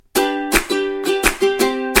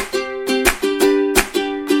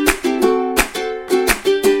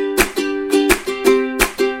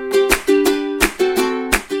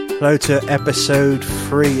Hello to episode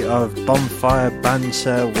 3 of Bonfire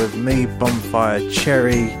Banter with me, Bonfire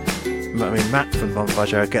Cherry. Matt from Bonfire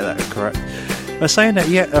Cherry, I get that correct. I'm saying that,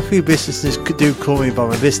 yeah, a few businesses do call me by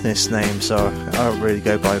my business name, so I don't really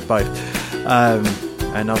go by both.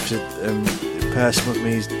 And obviously, the person with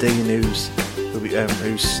me is Dean, whose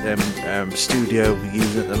studio we're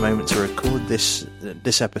using at the moment to record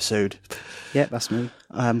this episode. Yeah, that's me.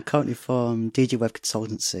 I'm currently from DG Web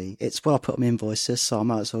Consultancy. It's where I put my invoices, so I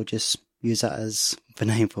might as well just use that as the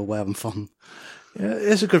name for where I'm from. Yeah,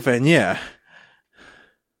 it's a good thing, yeah.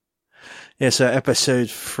 Yeah, so episode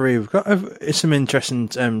 3, we've got some interesting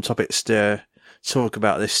topics to talk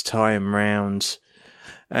about this time round.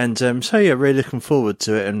 And so, yeah, really looking forward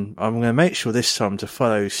to it. And I'm going to make sure this time to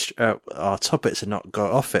follow our topics and not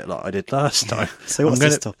go off it like I did last time. So what's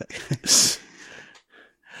this topic?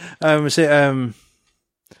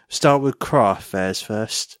 Start with craft fairs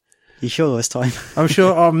first. You sure this time? I'm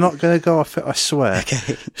sure I'm not going to go off it, I swear.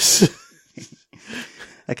 Okay.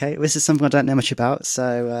 Okay, this is something I don't know much about,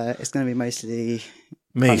 so it's going to be mostly...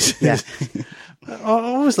 Me? Yeah. I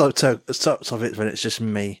always like to start topics when it's just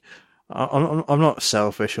me. I'm not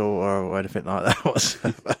selfish or anything like that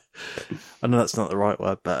whatsoever. I know that's not the right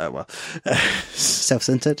word, but well.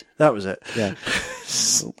 Self-centered? That was it. Yeah.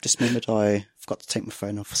 Just remembered I forgot to take my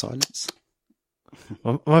phone off silence.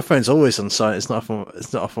 My phone's always on silent. It's not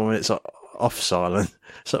off when it's off silent.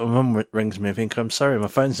 So my mum rings me and think, I'm sorry, my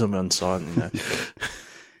phone's normally on silent, you know.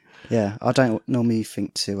 Yeah, I don't normally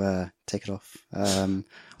think to take it off.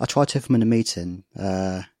 I tried to if I'm in a meeting.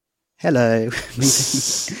 Hello,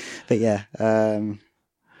 meeting. But yeah.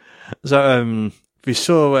 So if you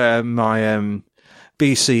saw my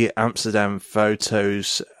BC Amsterdam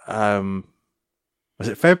photos, was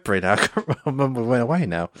it February now? I can't remember. We went away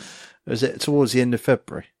now. Was it towards the end of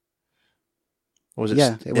February? Or was it?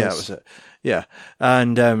 Yeah, it was. Yeah, it was it. Yeah,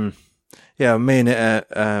 and yeah, me and it.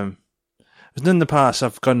 In the past,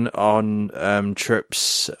 I've gone on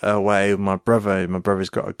trips away with my brother. My brother's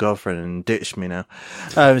got a girlfriend and ditched me now.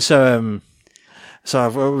 So I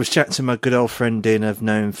was chatting to my good old friend Dean I've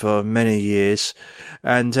known for many years,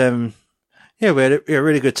 and yeah, we had a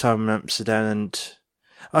really good time in Amsterdam. And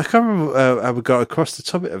I can't remember how we got across the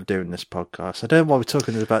topic of doing this podcast. I don't know why we're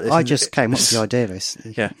talking about this. I just came up with the idea of this.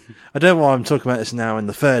 Yeah, I don't know why I'm talking about this now in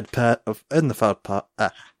the third part.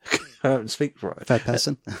 I don't speak right. Third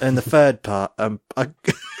person. In the third part, in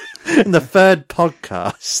the third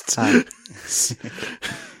podcast.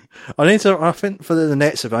 I think for the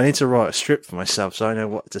next one, I need to write a script for myself so I know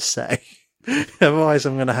what to say. Otherwise,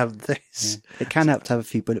 I'm going to have this. Yeah. It can help to have a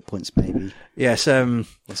few bullet points, maybe. Yes. Or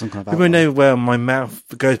some kind of people know where my mouth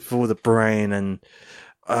goes before the brain, and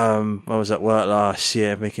I was at work last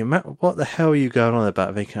year thinking, Matt, what the hell are you going on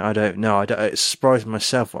about? Thinking, I don't know. It's surprising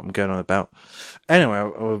myself what I'm going on about. Anyway,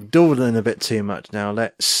 we're dawdling a bit too much now.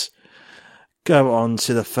 Let's go on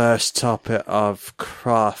to the first topic of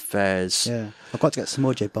craft fairs. Yeah, I've got to get some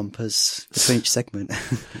audio bumpers between each segment.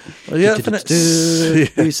 Well, yeah,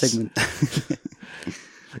 new segment.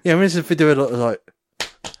 Yeah, I mean, if we do a lot of like,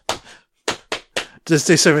 just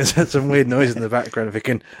do some weird noise in the background,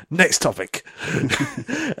 thinking next topic.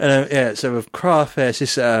 And yeah, so with craft fairs,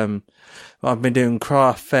 this I've been doing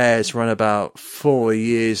craft fairs run about 4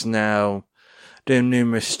 years now. Doing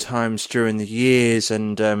numerous times during the years,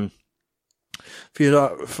 and if you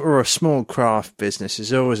like, for a small craft business,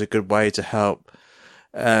 it's always a good way to help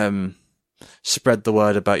spread the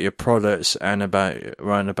word about your products and about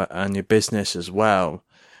your business as well.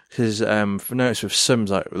 Because I've noticed with some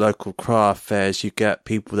like local craft fairs, you get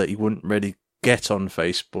people that you wouldn't really get on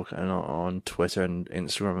Facebook and on Twitter and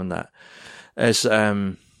Instagram and that. As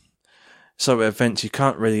some events, you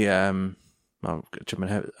can't really I'm jumping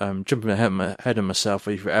ahead of myself.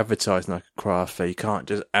 If you're advertising like a craft fair, you can't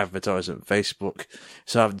just advertise on Facebook.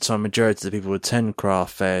 So half the time, majority of the people who attend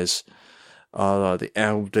craft fairs are like the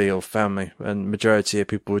elderly or family, and majority of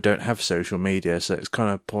people who don't have social media, so it's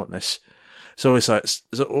kind of pointless. It's always like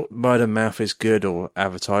word of mouth is good, or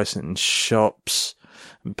advertising in shops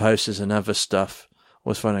and posters and other stuff.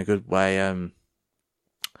 Always find a good way.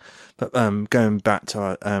 But going back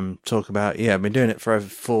to talk about, yeah, I've been doing it for over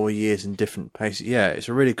 4 years in different places. Yeah, it's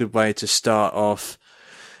a really good way to start off.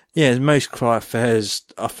 Yeah, most craft fairs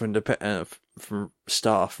often from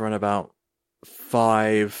start off around about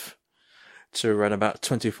 £5 to around about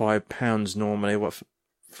 £25 normally. What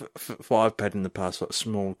I've paid in the past, like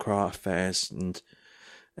small craft fairs, and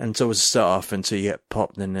so to start off until you get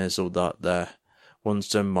popped. Then there's all that there. One's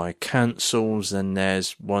done by councils, then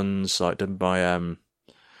there's ones like done by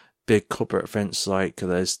big corporate events, like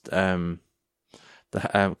there's the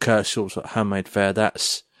Kershaw's Handmade Fair.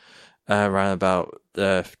 That's around about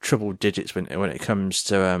the triple digits when it comes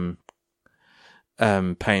to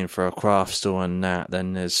paying for a craft store and that.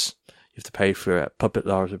 Then you have to pay for public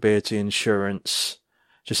liability insurance,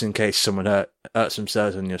 just in case someone hurts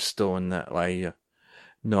themselves in your store, and that way you're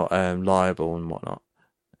not liable and whatnot.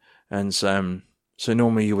 And so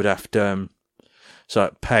normally you would have to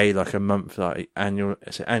pay like a month, like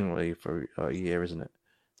annually for a year, isn't it?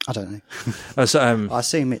 I don't know. I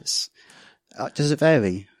assume it's. Does it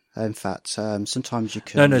vary? In fact, sometimes you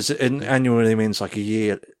can. No, annually means like a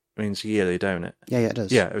year. Means yearly, don't it? Yeah, it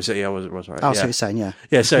does. Yeah, it was right. Oh, so you're saying, yeah.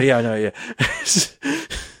 Yeah, so yeah, I know, yeah.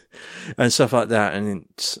 And stuff like that, and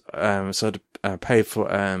so I pay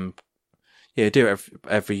for do it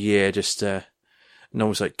every year, just and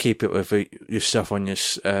always like keep it with your stuff on your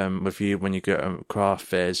with you when you go to craft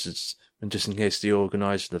fairs, and just in case the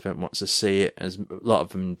organizer of the event wants to see it, as a lot of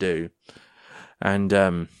them do. And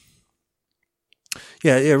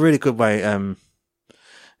really good way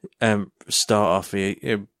start off.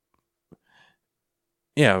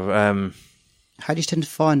 How do you tend to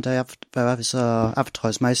find their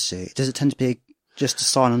advertised mostly? Does it tend to be just a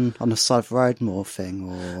sign on the side of the road more thing,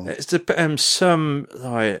 or it's some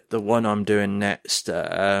like the one I'm doing next,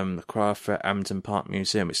 the craft fair at Amden Park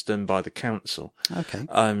Museum. It's done by the council. Okay.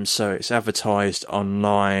 So it's advertised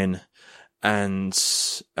online and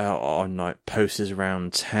on like posters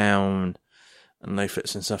around town and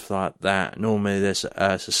leaflets and stuff like that. Normally there's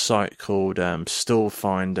a site called Stall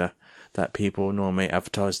Finder that people normally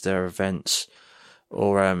advertise their events,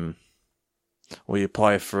 or you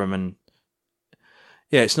apply for them, and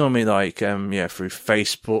it's normally like through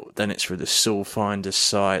Facebook, then it's through the Stall Finder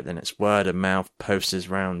site, then it's word of mouth, posters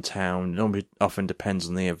around town. Normally, often depends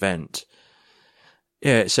on the event.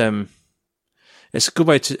 Yeah, it's a good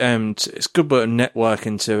way to it's a good way of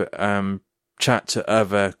networking to chat to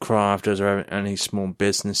other crafters or any small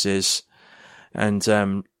businesses, and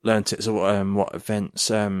learn what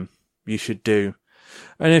events you should do.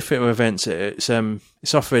 And if it were events, it's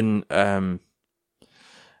often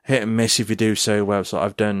hit and miss if you do so well. So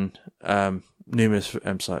I've done numerous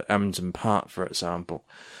like Amden Park, for example.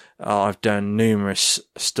 I've done numerous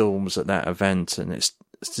stalls at that event, and it's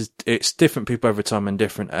different people every time, and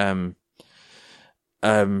different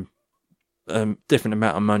different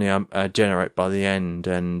amount of money I generate by the end.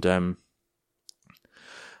 And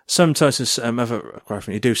sometimes there's other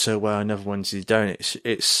crafting you do so well, and other ones you don't.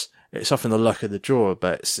 It's often the luck of the draw,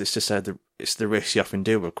 but it's just it's the risk you often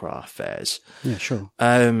do with craft fairs. Yeah, sure.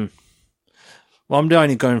 Well, I'm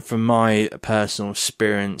only going from my personal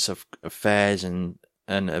experience of fairs and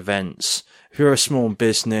events. If you're a small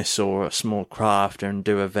business or a small crafter and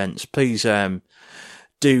do events, please do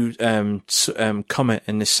comment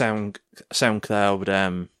in the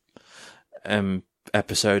SoundCloud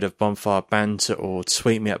episode of Bonfire Banter, or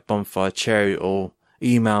tweet me at Bonfire Cherry, or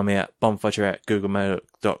email me at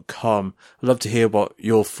bonfirecherry@googlemail.com. I'd love to hear what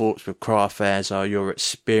your thoughts with craft fairs are, your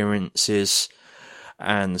experiences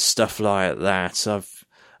and stuff like that. I've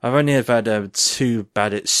only ever had three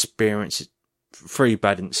bad experiences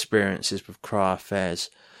with craft fairs,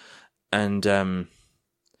 and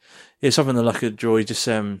it's often the luck of the draw. You just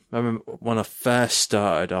I remember when I first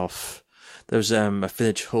started off, there was a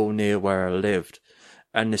village hall near where I lived,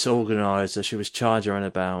 and this organizer, she was charging around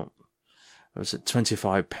about, was it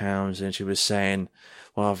 £25, and she was saying,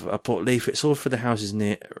 well, I put leaflets all for the houses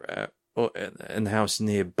near, in the house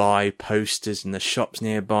nearby, posters in the shops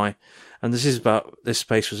nearby, and this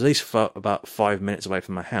place was at least about 5 minutes away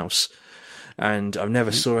from my house, and I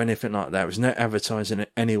never saw anything like that. There was no advertising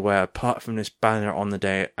anywhere apart from this banner on the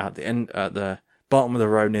day at the bottom of the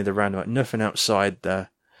road near the roundabout. Nothing outside the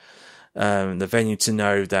venue to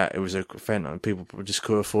know that it was a event, and people just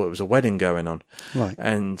could have thought it was a wedding going on. Right.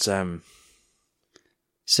 And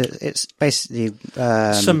so it's basically you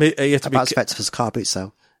have to about as effective as a car boot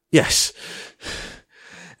sale. Yes.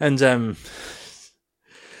 And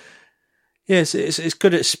yes, it's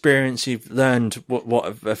good experience. You've learned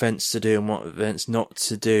what events to do and what events not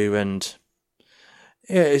to do, and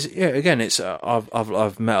again,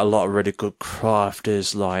 I've met a lot of really good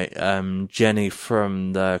crafters, like Jenny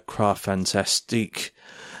from the Craft Fantastique.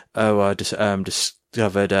 I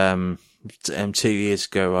discovered 2 years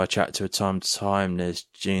ago. I chat to her time to time. There's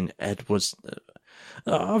Jean Edwards.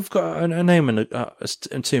 I've got a name and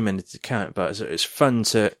too many to count, but it's fun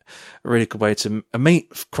a really good way to meet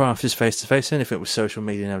crafters face to face. And if it was social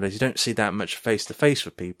media nowadays, you don't see that much face to face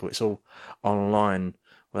with people. It's all online.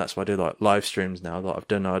 Well, that's why I do like live streams now. Like I've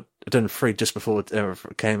done 3 just before I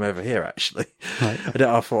came over here. Actually, right.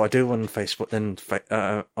 I thought I'd do one on Facebook, then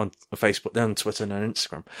on Facebook, then on Twitter, and on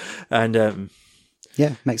Instagram, and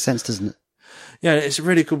yeah, makes sense, doesn't it? Yeah, it's a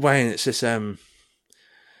really good way, and it's just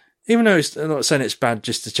even though I'm not saying it's bad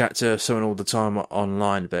just to chat to someone all the time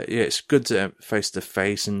online, but yeah, it's good to face to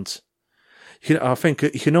face, and I think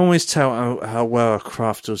you can always tell how well a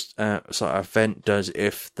craft sort of event does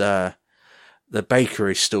if the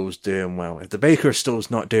bakery stall's doing well. If the bakery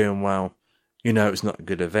stall's not doing well, it's not a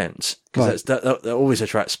good event, because that always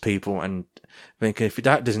attracts people. And I think if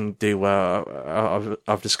that doesn't do well,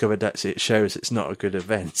 I've discovered it shows it's not a good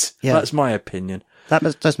event. Yeah. That's my opinion.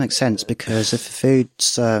 That does make sense, because if the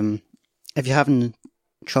food's, if you're having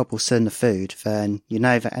trouble selling the food, then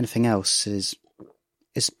that anything else is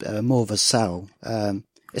more of a sell.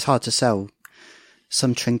 It's hard to sell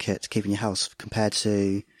some trinket to keep in your house compared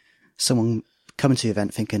to someone coming to the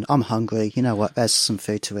event thinking, I'm hungry, you know what, there's some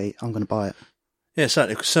food to eat, I'm going to buy it. Yeah,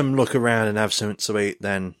 certainly. Because some look around and have something to eat,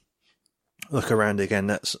 then look around again.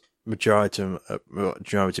 That's majority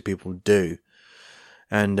of people do.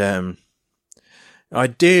 And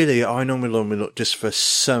ideally, I normally look just for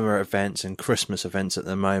summer events and Christmas events at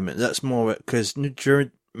the moment. That's more because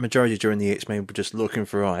majority during the year, it's maybe just looking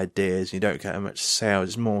for ideas. You don't get much sales.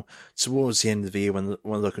 It's more towards the end of the year when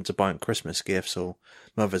looking to buy Christmas gifts or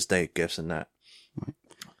Mother's Day gifts and that. Right.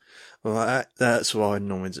 Well, that's what I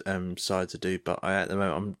normally decide to do. But at the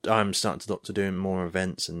moment, I'm starting to look to doing more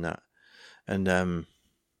events and that. And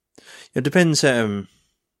it depends. It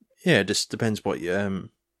just depends what you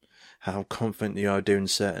how confident you are doing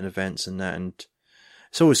certain events and that. And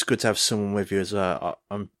it's always good to have someone with you as well.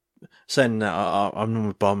 I'm saying that I'm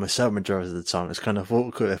normally by myself majority of the time. It's kind of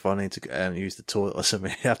awkward if I need to use the toilet or something.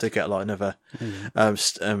 You have to get like another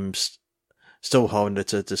stall holder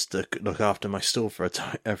to just to look after my stall for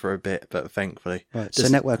a bit. But thankfully, right. So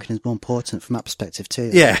networking is more important from that perspective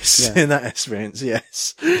too. Yes, in that experience,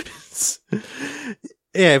 yes.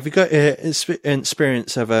 Yeah, if you got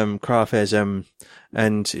experience of craft fairs, and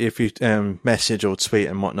if you message or tweet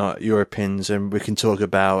and whatnot your opinions, and we can talk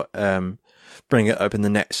about bring it up in the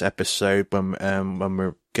next episode when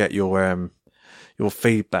we get your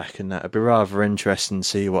feedback, and that. It'd be rather interesting to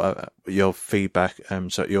see what your feedback,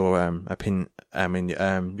 so your opinion,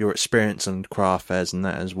 your experience on craft fairs and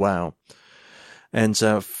that as well. And it's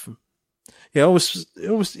always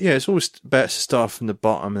better to start from the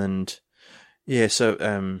bottom. And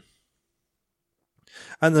so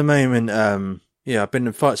at the moment, I've been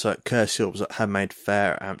in fights like Kirsty was at Handmade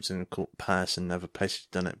Fair at Hampton Court Palace and other places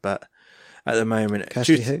done it, but at the moment,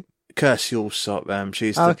 Kirsty Allsop,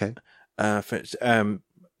 she's okay. No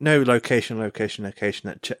location.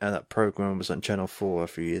 That program was on Channel 4 a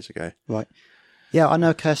few years ago. Right. Yeah, I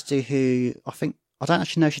know Kirsty, who I don't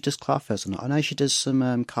actually know if she does craft fairs or not. I know she does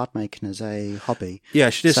some card making as a hobby. Yeah,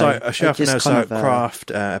 she does. She often does craft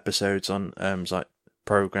episodes on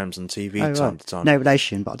programs on TV time to time. No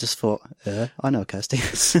relation, but I just thought I know Kirsty.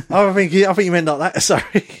 I think you meant like that.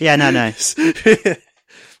 Sorry. Yeah, no.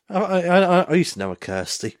 I used to know a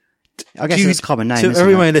Kirsty. I guess it's a common name. So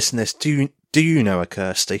everyone listening to this, do you know a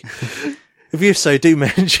Kirsty? If you so, do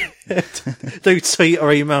mention it. Do tweet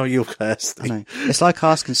or email your Kirsty. I know. It's like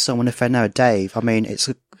asking someone if they know a Dave. I mean, it's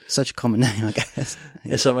such a common name, I guess.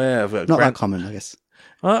 Yeah, not that common, I guess.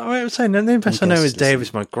 I was saying the only person I know is Dave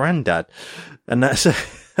is my granddad, and that's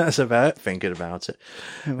about it. Thinking about it,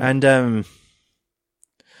 and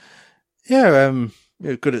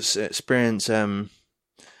good experience.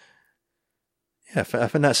 I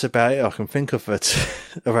think that's about it I can think of it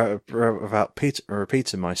about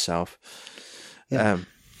repeating myself. Yeah.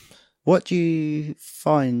 What do you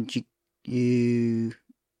find you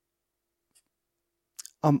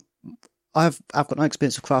I've got no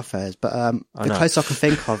experience with craft fairs, but the closest I can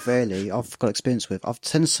think of really I've got experience with. I've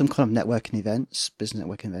attended some kind of networking events, business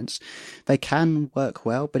networking events. They can work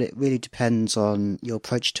well, but it really depends on your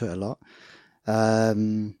approach to it a lot.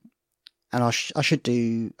 And I should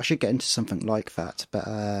get into something like that,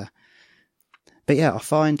 but yeah, I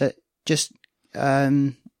find that just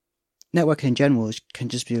networking in general can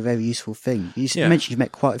just be a very useful thing. You mentioned you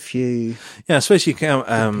met quite a few. Yeah, especially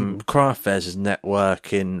craft fairs as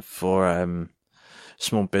networking for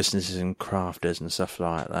small businesses and crafters and stuff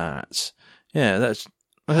like that. Yeah,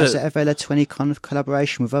 has it ever led to any kind of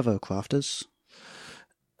collaboration with other crafters?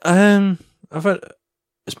 I've had.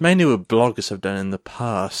 It's mainly with bloggers I've done in the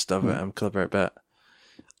past. I've collaborated, but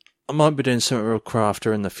I might be doing something real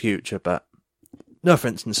crafter in the future, but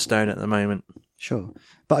nothing's in stone at the moment. Sure.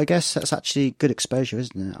 But I guess that's actually good exposure,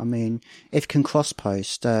 isn't it? I mean, if you can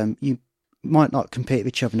cross-post, you might not compete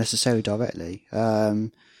with each other necessarily directly.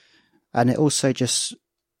 And it also just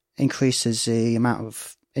increases the amount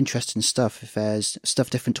of interesting stuff. If there's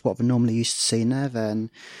stuff different to what we're normally used to seeing there,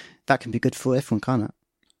 then that can be good for everyone, can't it?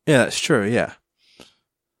 Yeah, that's true, yeah.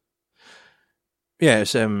 Yeah,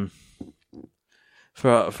 it's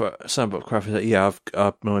for Sandbox Craft Fairs, yeah,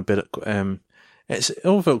 I've normally been at it's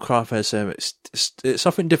Illville Craft Fairs. It's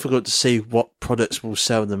often difficult to see what products will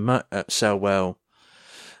sell well.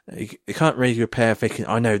 You can't really compare thinking,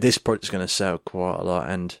 I know this product's going to sell quite a lot,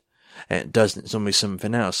 and it doesn't. It's normally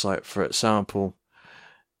something else. Like, for example,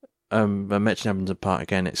 I mentioned Abingdon Park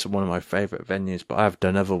again. It's one of my favourite venues, but I've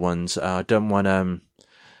done other ones. I've done one,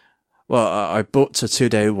 I booked a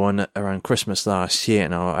 2-day one around Christmas last year,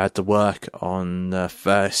 and I had to work on the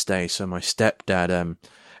first day, so my stepdad,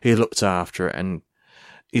 he looked after it, and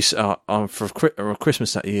for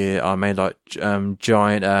Christmas that year, I made like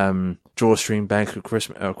giant drawstring bank of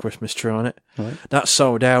Christmas tree on it. Right. That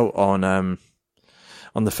sold out on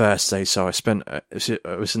the first day, so I spent it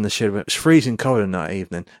was in the shed. It was freezing cold in that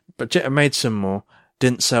evening, but I made some more.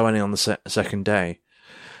 Didn't sell any on the second day.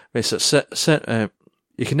 You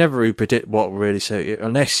can never really predict what will really sell,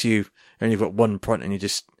 unless you've only got one product and you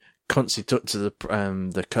just constantly talk to the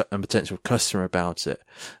potential customer about it.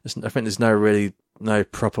 I think there's no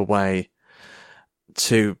proper way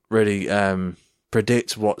to really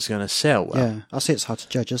predict what's going to sell well. Yeah, I see it's hard to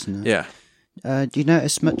judge, isn't it? Yeah. Do you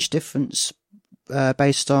notice much difference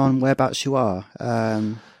based on whereabouts you are?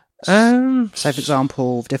 Say, for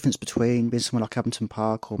example, the difference between being somewhere like Abington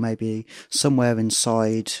Park or maybe somewhere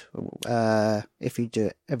inside, if you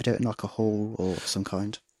ever do it in like a hall or some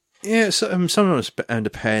kind. Yeah, so, sometimes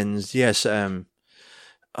depends. Yes, I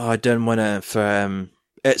done one for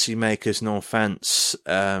Etsy Makers Northants,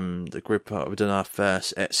 the group we done our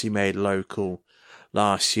first Etsy Made local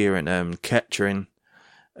last year in Kettering,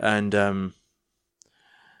 and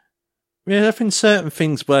yeah, I think certain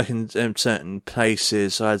things work in certain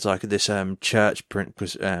places. I had like this church print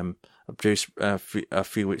was produced a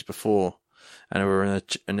few weeks before, and we were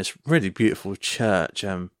in this really beautiful church.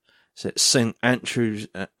 It's St Matthew's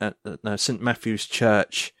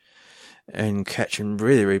Church in Kettering,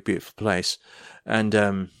 really really beautiful place,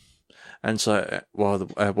 and so while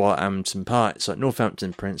Abington Park, it's like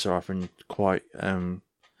Northampton prints are often quite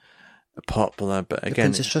popular, but again, the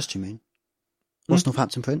Prince's Trust, you mean? What's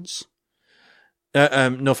Northampton Prince?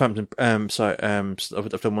 Northampton. I've done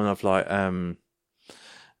one of like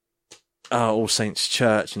All Saints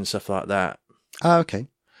Church and stuff like that. Oh, okay.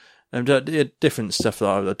 Different stuff.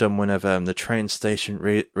 Like I've done one of the train station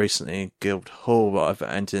recently, Guildhall. But I've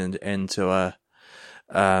entered into a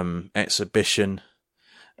exhibition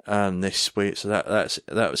this week, so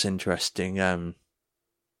that was interesting. Yeah,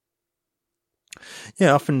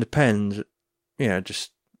 often depends. It's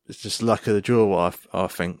just luck of the draw. I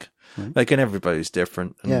think. Right. Again, everybody's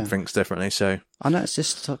different and thinks differently. So I notice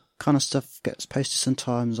this kind of stuff gets posted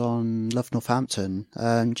sometimes on Love Northampton.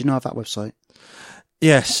 Do you know of that website?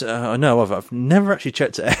 Yes, I know of it. I've never actually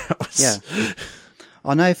checked it out. Yeah,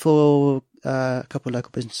 I know for a couple of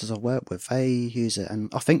local businesses I work with, they use it, and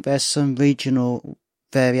I think there's some regional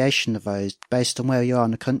variation of those based on where you are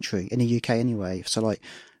in the country, in the UK anyway. So like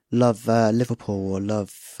Love Liverpool or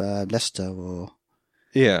Love Leicester or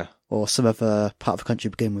or some other part of the country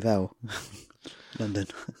begin with L. London.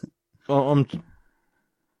 Well,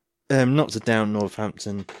 I'm not to down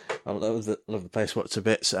Northampton. I love the place what to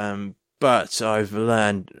bits. But I've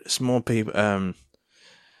learned small people, and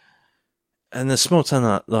the small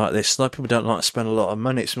town like this, like people don't like to spend a lot of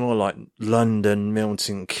money. It's more like London,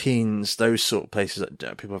 Milton Keynes, those sort of places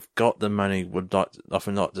that people have got the money would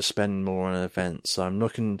often like to spend more on events. So I'm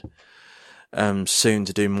looking soon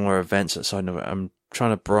to do more events outside of it. I'm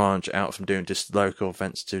trying to branch out from doing just local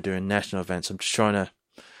events to doing national events. I'm just trying to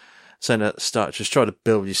send at the start, just try to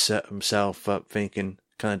build yourself up, thinking,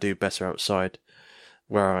 can I do better outside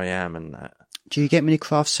where I am and that. Do you get many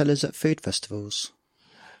craft sellers at food festivals?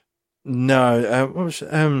 No.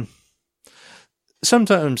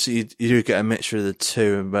 Sometimes you do get a mixture of the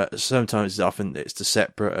two, but sometimes it's the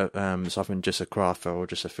separate. It's often just a craft fair or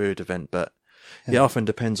just a food event, but it often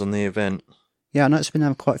depends on the event. Yeah, I know it's been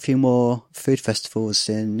having quite a few more food festivals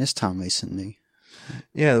in this town recently.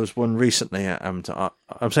 Yeah, there was one recently at Abington.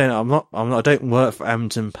 I'm saying I don't work for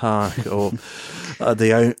Abington Park or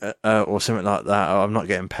or something like that. I'm not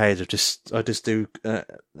getting paid. I just do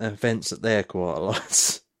events at there quite a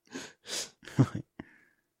lot.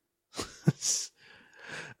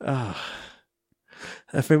 I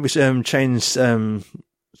think we should change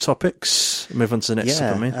topics. Move on to the next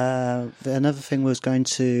topic. Another thing we was going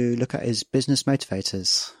to look at is business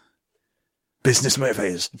motivators. Business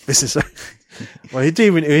motivators. Well, you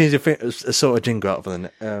need to think a sort of jingle out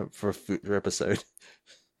for a future episode.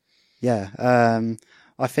 Yeah,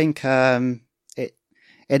 I think it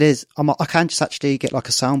is. I can just actually get like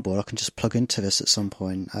a soundboard. I can just plug into this at some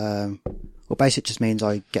point. Well, basically, it just means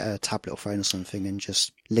I get a tablet or phone or something and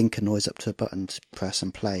just link a noise up to a button to press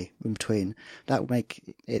and play in between. That would make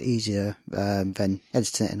it easier than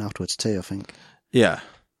editing it in afterwards too, I think. Yeah.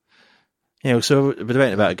 Yeah, so we're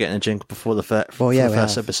debating about getting a jingle before the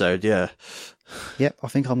first episode, yeah. Yep, I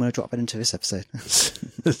think I'm going to drop it into this episode.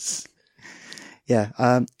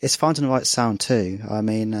 Yeah, it's finding the right sound too. I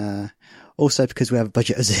mean, also because we have a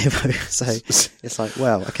budget of 0, so it's like,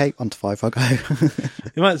 well, okay, 1 to 5, I'll go.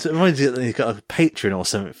 You might you've got a Patreon or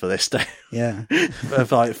something for this day. Yeah.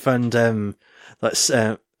 Of like fund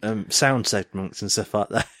sound segments and stuff like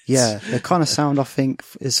that. Yeah, the kind of sound I think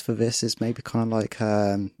is for this is maybe kind of like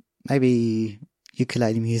maybe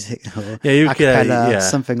ukulele music or acapella,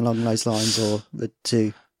 something along those lines, or the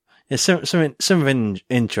two. Yeah, something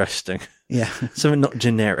interesting. Yeah, something not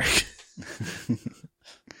generic.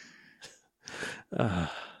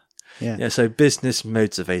 Yeah. So business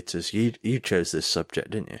motivators. You chose this subject,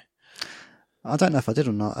 didn't you? I don't know if I did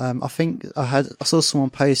or not. I think I saw someone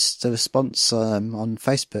post a response on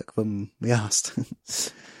Facebook when we asked.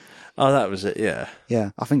 Oh, that was it. Yeah.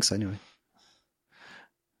 Yeah, I think so. Anyway.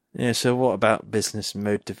 Yeah. So, what about business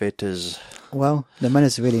motivators? Well, the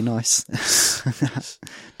money's really nice,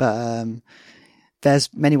 but there's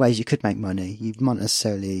many ways you could make money. You might not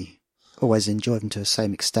necessarily always enjoy them to the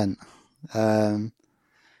same extent. I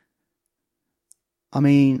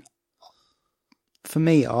mean, for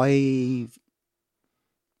me,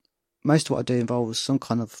 most of what I do involves some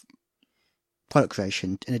kind of product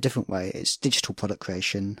creation in a different way. It's digital product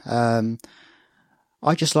creation.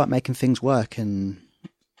 I just like making things work and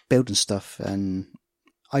building stuff, and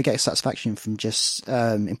I get satisfaction from just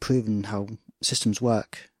improving how systems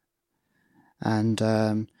work. And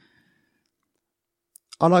I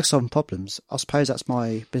like solving problems. I suppose that's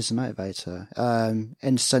my business motivator,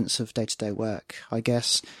 in the sense of day-to-day work, I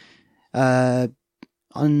guess.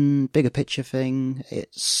 On bigger picture thing,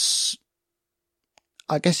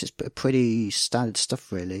 I guess it's pretty standard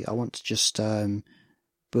stuff, really. I want to just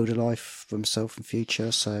build a life for myself in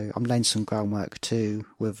future, so I'm laying some groundwork too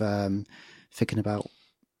with thinking about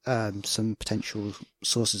some potential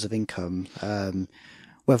sources of income.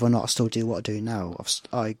 Whether or not I still do what I do now,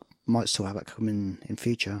 I might still have it coming in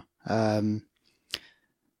future. And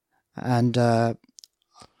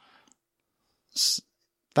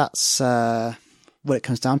that's what it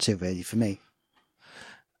comes down to, really, for me.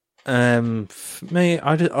 For me,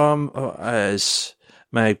 as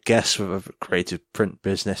my guess with a creative print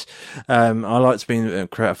business, I like to be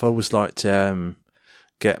creative. I always like to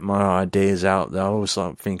get my ideas out there. I always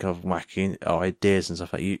like to think of wacky ideas and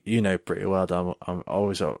stuff like that. You know pretty well that I'm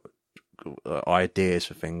always ideas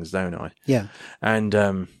for things, don't I? Yeah. And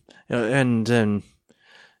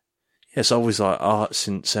yes, I always like art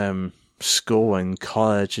since school and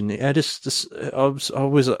college, and I was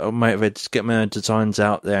always motivated to get my own designs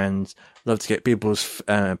out there and love to get people's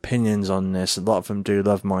opinions on this. A lot of them do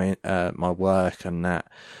love my work and that,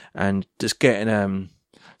 and just getting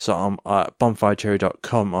so on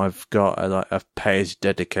bonfirecherry.com I've got a page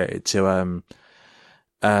dedicated to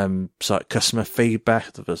so like customer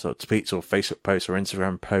feedback, sort of tweets or Facebook posts or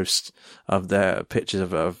Instagram posts of their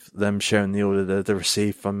pictures of them showing the order they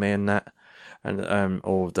received from me and that. And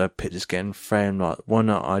or the pictures getting framed. Like one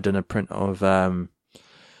night I done a print of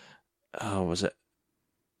was it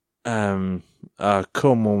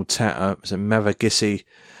Cornwall Town? It was a Mavagissy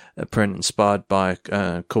print inspired by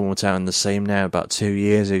Cornwall Town, the same now about 2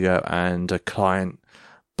 years ago, and a client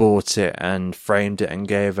bought it and framed it and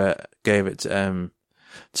gave it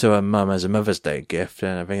to her mum as a Mother's Day gift,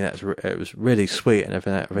 and I think it was really sweet, and I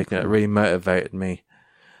think that really motivated me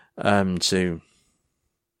to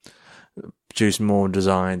produce more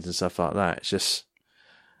designs and stuff like that. It's just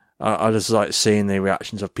I just like seeing the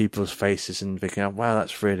reactions of people's faces and thinking, oh, wow,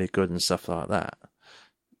 that's really good and stuff like that.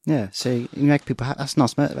 Yeah, so you make people happy. That's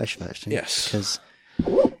nice motivation, actually. Yes. Because,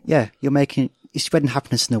 yeah, you're spreading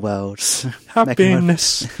happiness in the world.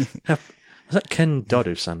 Happiness. Was that Ken Dodd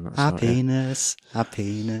who sang that? Happiness,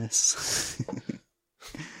 happiness.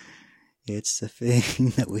 It's the thing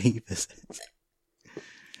that we possess.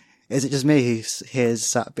 Is it just me who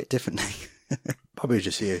hears that a bit differently? Probably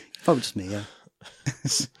just you. Probably just me, yeah.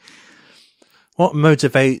 What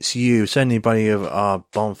motivates you? So anybody of our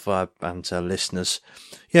Bonfire Banter listeners,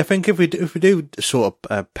 yeah, I think if we do sort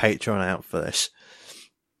of Patreon out for this,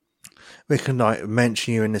 we can like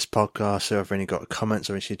mention you in this podcast. So if any got comments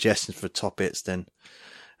or any suggestions for topics, then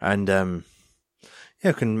and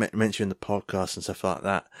we can mention you in the podcast and stuff like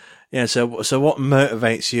that. Yeah. So what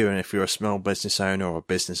motivates you? And if you're a small business owner or a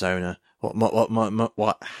business owner, what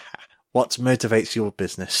motivates your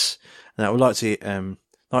business? And I would like to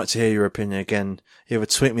like to hear your opinion again. Either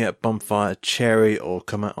tweet me at Bonfire Cherry or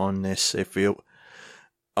comment on this if you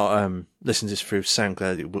listen to this through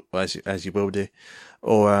SoundCloud as you will do,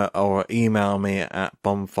 or email me at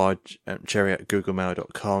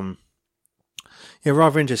bonfirecherry@googlemail.com.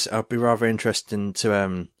 Yeah, I'd be rather interested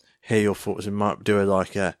to hear your thoughts, and might do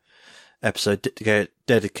a episode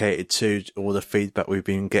dedicated to all the feedback we've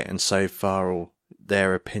been getting so far, or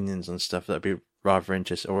their opinions and stuff. That'd be rather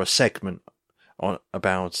interesting, or a segment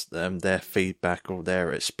about their feedback or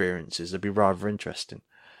their experiences. It'd be rather interesting.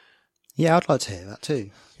 Yeah, I'd like to hear that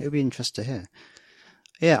too. It would be interesting to hear.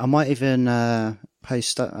 Yeah, I might even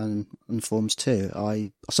post that on forums too.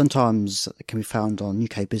 Sometimes it can be found on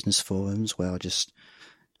UK business forums, where I just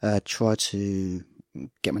try to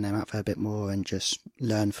get my name out there a bit more and just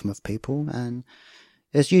learn from other people. And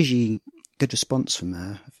there's usually good response from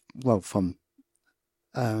there. Well,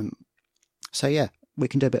 so yeah, we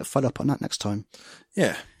can do a bit of follow up on that next time.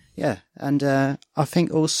 Yeah. Yeah. And I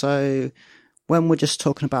think also when we're just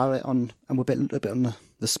talking about it and we're a little bit on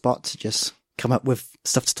the spot to just come up with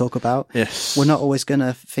stuff to talk about. Yes. We're not always going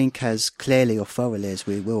to think as clearly or thoroughly as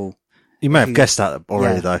we will. You may have guessed that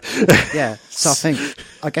already, though. Yeah. So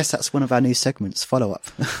I guess that's one of our new segments, follow up.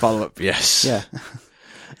 Follow up, yes. Yeah.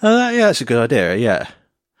 Yeah, that's a good idea. Yeah.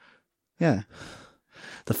 Yeah.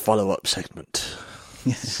 The follow up segment.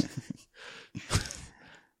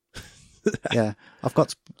 Yeah. I've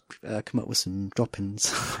got to come up with some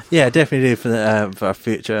drop-ins. Yeah, definitely do for a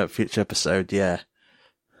future episode. Yeah.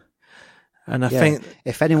 And I think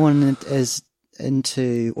if anyone is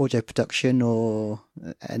into audio production or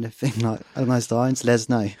anything like along those lines, let us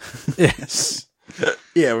know. Yes.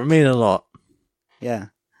 Yeah, we mean a lot. Yeah.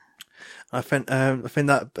 I think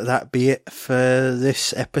that'd be it for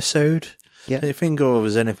this episode. Yeah. Anything, or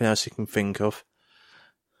was there anything else you can think of?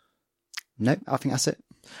 No, I think that's it.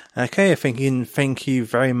 Okay, thank you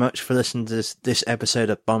very much for listening to this episode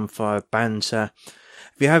of Bonfire Banter.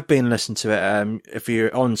 If you have been listening to it, if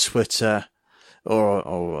you're on Twitter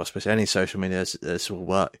or I suppose any social media, this will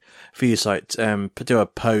work. If you do a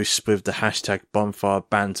post with the hashtag Bonfire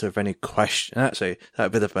Banter with any question, actually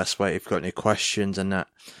that'd be the best way if you've got any questions and that,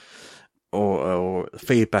 or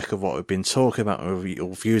feedback of what we've been talking about, or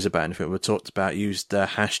views about anything we've talked about, use the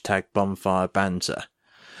hashtag Bonfire Banter.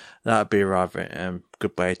 That'd be a rather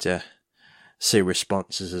good way to see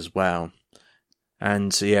responses as well.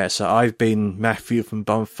 And so I've been Matthew from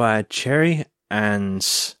Bonfire Cherry, and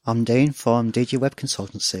I'm Dean from DG Web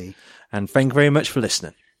Consultancy. And thank you very much for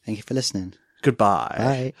listening. Thank you for listening. Goodbye.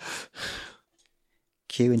 Bye.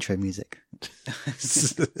 Cue intro music.